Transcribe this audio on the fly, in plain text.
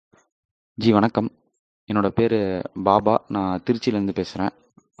G வணக்கம். என்னோட பேரு பாபா. நான் திருச்சியிலேருந்து பேசுறேன்.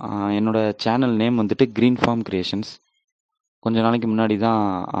 என்னோட சேனல் நேம் வந்துட்டு கிரீன் ஃபார்ம் கிரியேஷன்ஸ். கொஞ்ச நாளைக்கு முன்னாடி தான்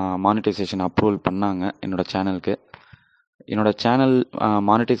மானிட்டைசேஷன் அப்ரூவல் பண்ணாங்க என்னோட சேனலுக்கு. என்னோட சேனல்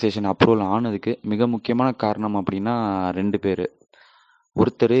மானிட்டைசேஷன் அப்ரூவல் ஆனதுக்கு மிக முக்கியமான காரணம் அப்படின்னா 2 பேரு.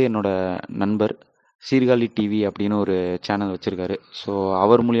 ஒருத்தர் என்னோட நண்பர் சீர்காழி டிவி அப்படின்னு ஒரு சேனல் வச்சிருக்காரு. ஸோ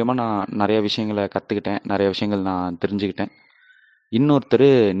அவர் மூலியமா நான் நெறைய விஷயங்கள கத்துக்கிட்டேன். நெறைய விஷயங்கள் நான் தெரிஞ்சுக்கிட்டேன். இன்னொருத்தர்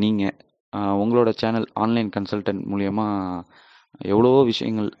நீங்க. உங்களோட சேனல் ஆன்லைன் கன்சல்டன்ட் மூலியமா எவ்வளவோ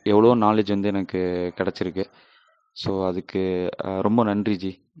விஷயங்கள், எவ்வளவோ நாலேட்ஜ் வந்து எனக்கு கிடைச்சிருக்கு. ஸோ அதுக்கு ரொம்ப நன்றி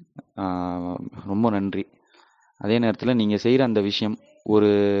ஜி. அ ரொம்ப நன்றி. அதே நேரத்தில நீங்க செய்ற அந்த விஷயம், ஒரு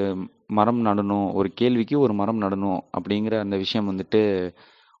மரம் நடணும், ஒரு கேள்விக்கு ஒரு மரம் நடணும் அப்படிங்கிற அந்த விஷயம் வந்துட்டு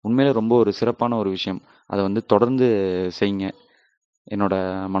உண்மையிலே ரொம்ப ஒரு சிறப்பான ஒரு விஷயம். அத வந்து தொடர்ந்து செய்யுங்க. என்னோட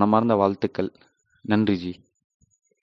மனமார்ந்த வாழ்த்துக்கள். நன்றி ஜி.